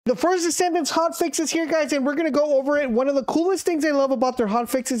The first Descendants hotfix is here, guys, and we're going to go over it. One of the coolest things I love about their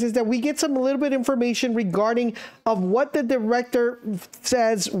hotfixes is that we get some little bit of information regarding of what the director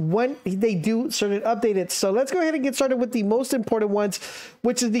says when they do certain updates. So let's go ahead and get started with the most important ones,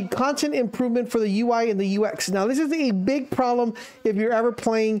 which is the content improvement for the UI and the UX. Now, this is a big problem if you're ever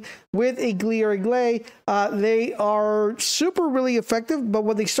playing with a Glee or a Glay. They are super really effective, but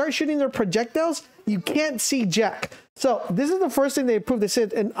when they start shooting their projectiles, you can't see jack. So this is the first thing they approved. They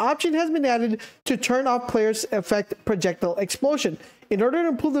said an option has been added to turn off players' effect projectile explosion in order to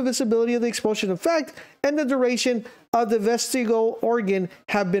improve the visibility of the explosion effect and the duration of the vestigial organ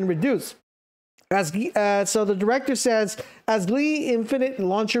have been reduced. So the director says, as Glee Infinite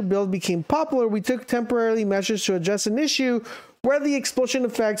Launcher build became popular, we took temporary measures to address an issue where the explosion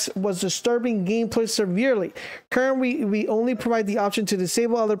effects was disturbing gameplay severely. Currently, we only provide the option to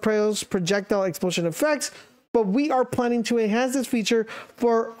disable other players' projectile explosion effects, but we are planning to enhance this feature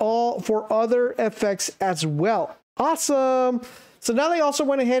for other effects as well. Awesome. So now they also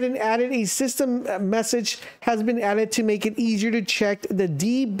went ahead and added a system message has been added to make it easier to check the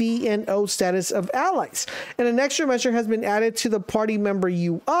DBNO status of allies. And an extra measure has been added to the party member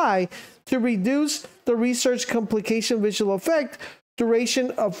UI to reduce the research complication visual effect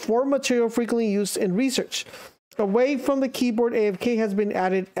duration of for material frequently used in research. Away from the keyboard AFK has been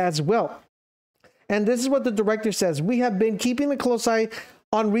added as well. And this is what the director says. We have been keeping a close eye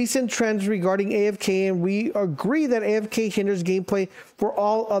on recent trends regarding AFK, and we agree that AFK hinders gameplay for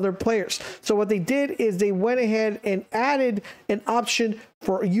all other players. So what they did is they went ahead and added an option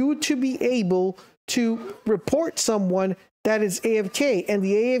for you to be able to report someone that is AFK, and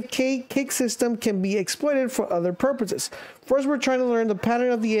the AFK kick system can be exploited for other purposes. First, we're trying to learn the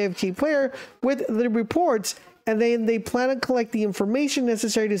pattern of the AFK player with the reports, and then they plan to collect the information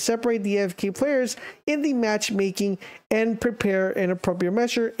necessary to separate the AFK players in the matchmaking and prepare an appropriate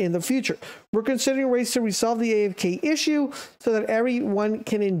measure in the future. We're considering ways to resolve the AFK issue so that everyone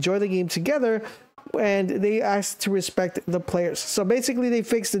can enjoy the game together, and they ask to respect the players. So basically, they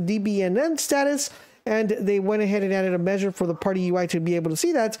fixed the DBNN status, and they went ahead and added a measure for the party UI to be able to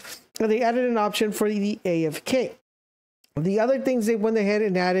see that, and they added an option for the AFK. The other things they went ahead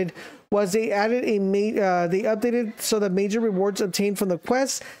and added was they added they updated so that major rewards obtained from the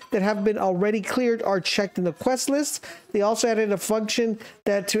quests that have been already cleared are checked in the quest list. They also added a function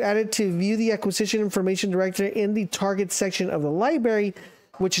that to view the acquisition information directory in the target section of the library,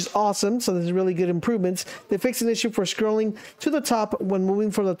 which is awesome. So there's really good improvements. They fixed an issue for scrolling to the top when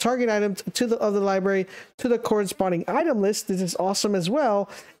moving from the target items to the other library to the corresponding item list. This is awesome as well.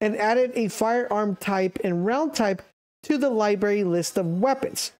 And added a firearm type and round type to the library list of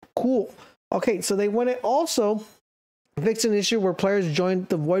weapons. Cool. Okay, so they went to also fix an issue where players joined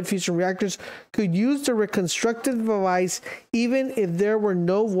the Void Fusion reactors could use the reconstructed device even if there were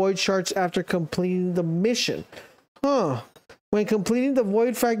no Void shards after completing the mission. When completing the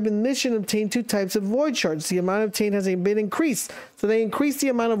Void Fragment mission, obtain 2 types of Void shards. The amount obtained has been increased. So they increased the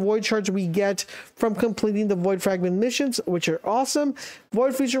amount of Void shards we get from completing the Void Fragment missions, which are awesome.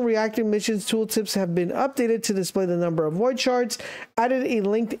 Void Fusion Reactor missions tooltips have been updated to display the number of Void shards. Added a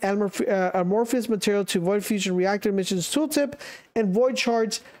linked amorphous material to Void Fusion Reactor missions tooltip, and Void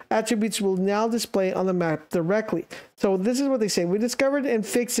shards attributes will now display on the map directly. So this is what they say. We discovered and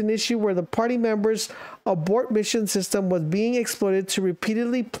fixed an issue where the party members' abort mission system was being exploited to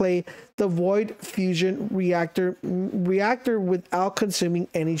repeatedly play the Void Fusion reactor without consuming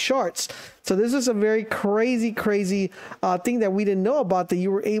any shards. So this is a very crazy thing that we didn't know about, that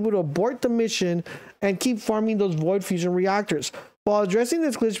you were able to abort the mission and keep farming those Void Fusion reactors. While addressing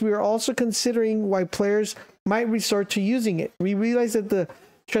this glitch, we are also considering why players might resort to using it. We realized that the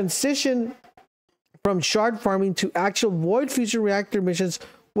transition from shard farming to actual Void Fusion reactor missions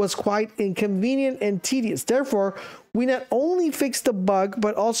was quite inconvenient and tedious. Therefore, we not only fixed the bug,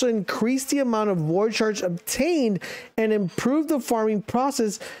 but also increased the amount of Void shards obtained and improved the farming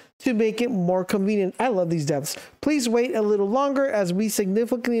process to make it more convenient. I love these devs. Please wait a little longer as we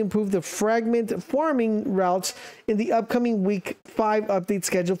significantly improve the fragment farming routes in the upcoming week 5 update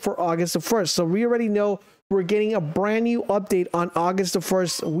scheduled for August the 1st. So we already know we're getting a brand new update on August the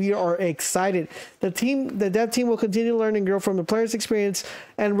 1st. We are excited. The dev team will continue to learn and grow from the players' experience,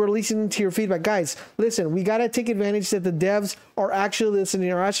 and we're listening to your feedback. Guys, listen, we got to take advantage that the devs are actually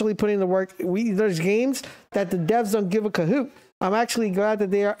listening, are actually putting in the work. There's games that the devs don't give a cahoot. I'm actually glad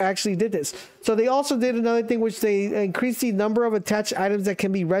that they actually did this. So they also did another thing, which they increased the number of attached items that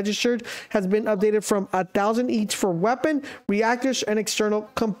can be registered, has been updated from 1,000 each for weapon, reactors, and external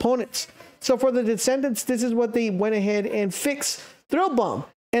components. So for the Descendants, this is what they went ahead and fixed. Thrill Bomb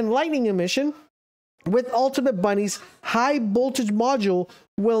and Lightning Emission with Ultimate Bunny's high voltage module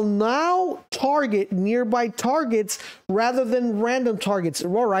will now target nearby targets rather than random targets.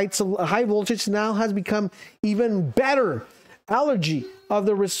 All right, so high voltage now has become even better. Allergy of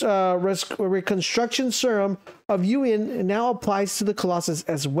the reconstruction serum of UN now applies to the Colossus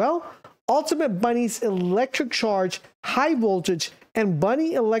as well. Ultimate Bunny's electric charge, high voltage, and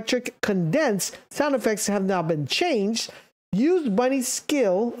Bunny electric condense sound effects have now been changed. Use Bunny's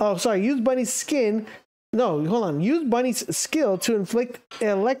skill. Use Bunny's skin. No, hold on. Use Bunny's skill to inflict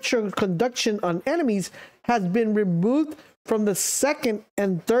electroconduction on enemies has been removed from the second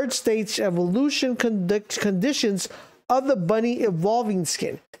and third stage evolution conditions of the Bunny evolving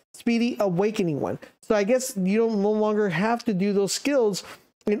skin, Speedy Awakening one. So I guess you don't no longer have to do those skills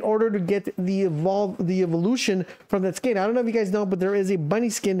in order to get the evolution from that skin. I don't know if you guys know, but there is a Bunny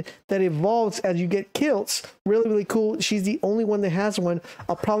skin that evolves as you get kills. Really, really cool. She's the only one that has one.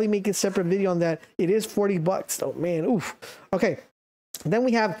 I'll probably make a separate video on that. It is $40 though, man. Oof. Okay. Then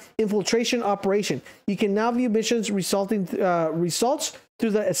we have Infiltration Operation. You can now view missions results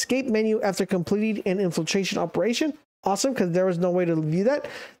through the escape menu after completing an infiltration operation. Awesome, because there was no way to view that.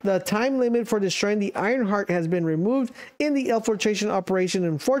 The time limit for destroying the Iron Heart has been removed in the infiltration operation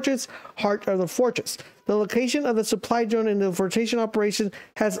in Fortress, Heart of the Fortress. The location of the supply drone in the infiltration operation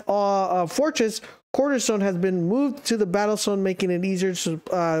has Fortress Cornerstone has been moved to the battle zone, making it easier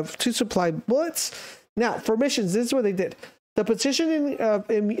to supply bullets. Now, for missions, this is what they did. The positioning of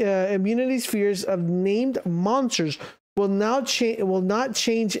immunity spheres of named monsters will not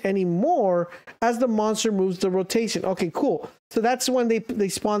change anymore as the monster moves the rotation. Okay, cool. So that's when they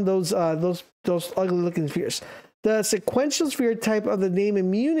spawn those ugly looking spheres. The sequential sphere type of the name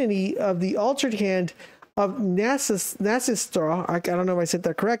immunity of the altered hand of Nasistra, I don't know if I said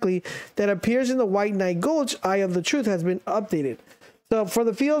that correctly, that appears in the White Knight Gulch Eye of the Truth has been updated. So for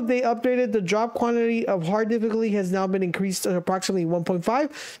the field, they updated the drop quantity of hard difficulty has now been increased to approximately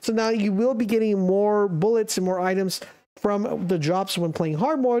 1.5. So now you will be getting more bullets and more items from the drops when playing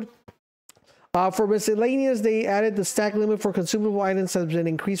hard mode. For miscellaneous, they added the stack limit for consumable items has been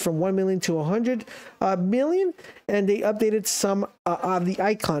increased from 1 million to 100 million, and they updated some of the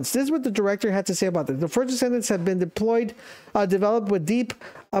icons. This is what the director had to say about this. The first Descendants have been developed with deep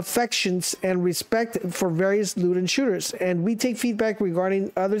affections and respect for various loot and shooters, and we take feedback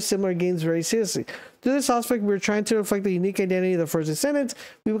regarding other similar games very seriously. To this aspect, we're trying to reflect the unique identity of the first Descendants.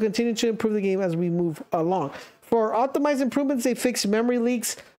 We will continue to improve the game as we move along. For optimized improvements, they fixed memory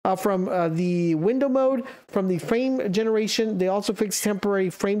leaks from the window mode, from the frame generation. They also fixed temporary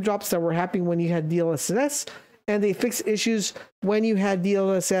frame drops that were happening when you had DLSS, and they fixed issues when you had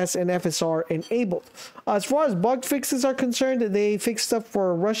DLSS and FSR enabled. As far as bug fixes are concerned, they fixed stuff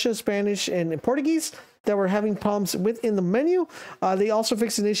for Russia, Spanish, and Portuguese that were having problems within the menu. They also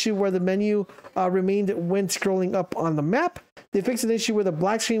fixed an issue where the menu remained when scrolling up on the map. They fixed an issue where the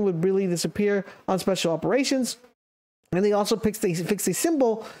black screen would really disappear on special operations. And they also fixed a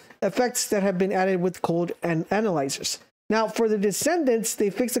symbol effects that have been added with code and analyzers. Now, for the Descendants, they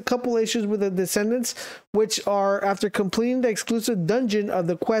fixed a couple issues with the Descendants, which are after completing the exclusive dungeon of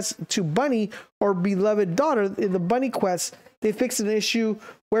the quest to Bunny or beloved daughter in the Bunny quest, they fixed an issue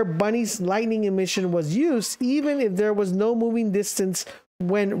where Bunny's lightning emission was used, even if there was no moving distance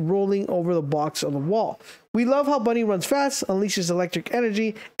when rolling over the blocks on the wall. We love how Bunny runs fast, unleashes electric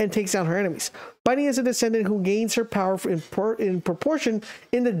energy, and takes down her enemies. Bunny is a Descendant who gains her power in proportion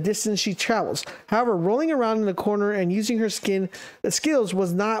in the distance she travels. However, rolling around in the corner and using her skills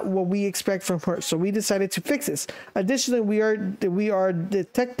was not what we expect from her, so we decided to fix this. Additionally, we are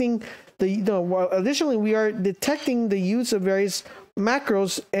detecting the use of various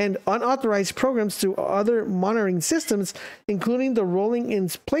macros and unauthorized programs to other monitoring systems, including the rolling in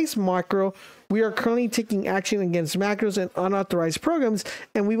place macro. We are currently taking action against macros and unauthorized programs,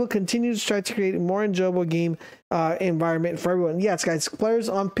 and we will continue to try to create a more enjoyable game environment for everyone. Yes, guys, players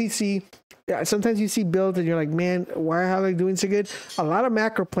on PC, sometimes you see builds and you're like, man, why are they doing so good? A lot of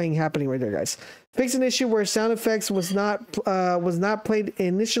macro playing happening right there, guys. Fix an issue where sound effects was not played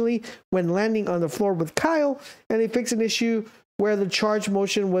initially when landing on the floor with Kyle, and they fix an issue where the charge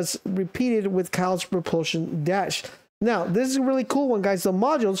motion was repeated with Kyle's propulsion dash. Now, this is a really cool one, guys. The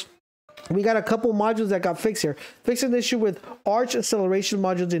modules, we got a couple modules that got fixed here. Fixed an issue with arch acceleration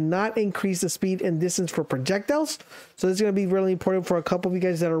module did not increase the speed and distance for projectiles. So this is going to be really important for a couple of you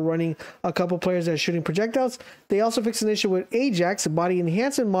guys that are running, a couple players that are shooting projectiles. They also fixed an issue with Ajax, the body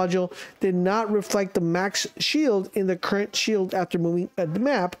enhancement module did not reflect the max shield in the current shield after moving the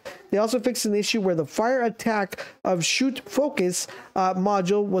map. They also fixed an issue where the fire attack of shoot focus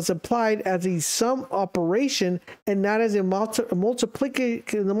module was applied as a sum operation and not as a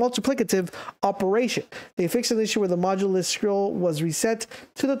multiplicative operation. They fixed an issue where the module list scroll was reset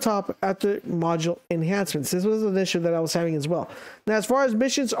to the top after module enhancements. This was an issue that I was having as well. Now, as far as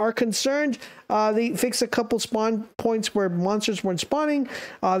missions are concerned, they fixed a couple spawn points where monsters weren't spawning.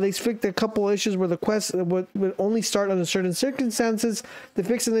 They fixed a couple issues where the quest would only start under certain circumstances. They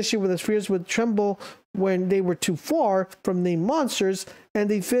fixed an issue where the spheres would tremble when they were too far from the monsters, and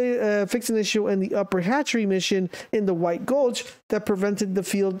they fixed an issue in the upper hatchery mission in the White Gulch that prevented the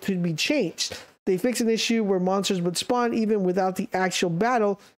field to be changed. They fixed an issue where monsters would spawn even without the actual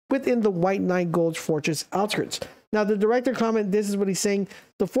battle within the White Knight Gulch Fortress outskirts. Now, the director comment, this is what he's saying: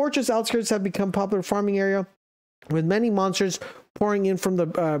 the fortress outskirts have become a popular farming area with many monsters pouring in from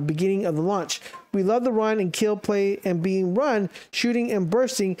the beginning of the launch. We love the run and kill play, and being run, shooting, and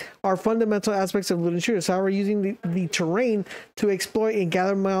bursting are fundamental aspects of loot and shooters. However, using the terrain to exploit and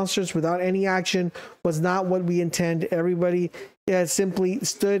gather monsters without any action was not what we intend. Everybody simply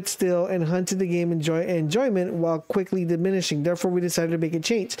stood still and hunted the game enjoyment while quickly diminishing. Therefore, we decided to make a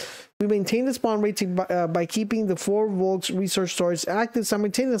change. We maintain the spawn rate by keeping the 4 Volks research stores active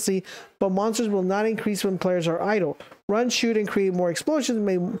simultaneously, but monsters will not increase when players are idle. Run, shoot, and create more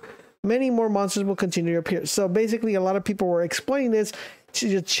explosions. Many more monsters will continue to appear. So basically, a lot of people were exploiting this,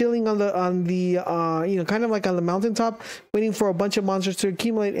 just chilling on the kind of like on the mountaintop, waiting for a bunch of monsters to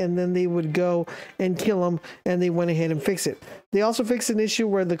accumulate, and then they would go and kill them, and they went ahead and fixed it. They also fixed an issue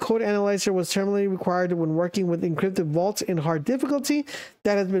where the code analyzer was terminally required when working with encrypted vaults in hard difficulty.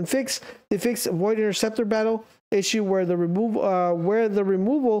 That has been fixed. They fixed Void Interceptor battle issue where the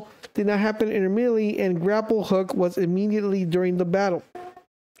removal did not happen intermittently, and grapple hook was immediately during the battle.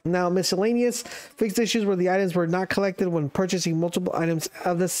 Now, miscellaneous fixed issues where the items were not collected when purchasing multiple items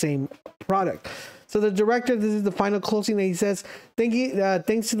of the same product. So the director, this is the final closing that he says: "Thank you,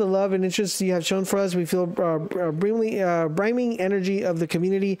 thanks to the love and interest you have shown for us, we feel brimming energy of the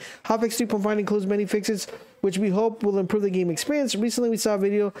community. HOTFIX 2.5 includes many fixes which we hope will improve the game experience. Recently, we saw a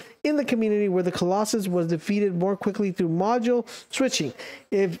video in the community where the Colossus was defeated more quickly through module switching.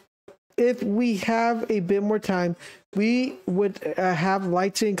 If we have a bit more time, we would have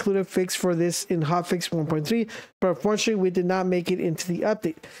liked to include a fix for this in HOTFIX 1.3, but unfortunately we did not make it into the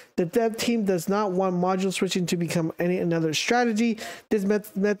update. The dev team does not want module switching to become another strategy. This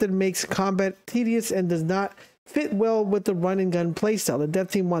method makes combat tedious and does not fit well with the run and gun playstyle. The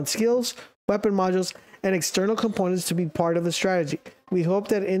dev team wants skills, weapon modules, and external components to be part of the strategy. We hope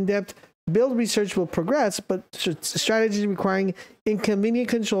that in-depth build research will progress, but strategies requiring inconvenient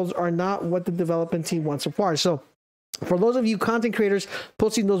controls are not what the development team wants so far." So for those of you content creators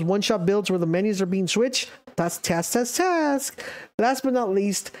posting those one-shot builds where the menus are being switched, that's task. Last but not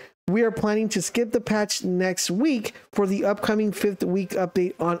least, we are planning to skip the patch next week for the upcoming 5th week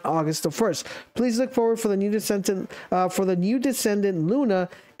update on August the 1st. Please look forward for the new Descendant Luna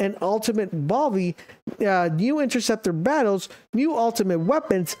and Ultimate Balvi, new Interceptor battles, new Ultimate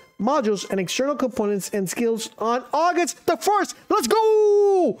weapons, modules, and external components and skills on August the 1st. Let's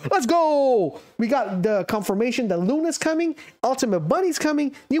go! Let's go! We got the confirmation that Luna's coming, Ultimate Bunny's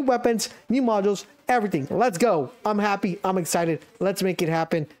coming, new weapons, new modules, everything. Let's go. I'm happy. I'm excited. Let's make it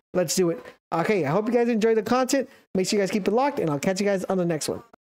happen. Let's do it. Okay, I hope you guys enjoyed the content. Make sure you guys keep it locked, and I'll catch you guys on the next one.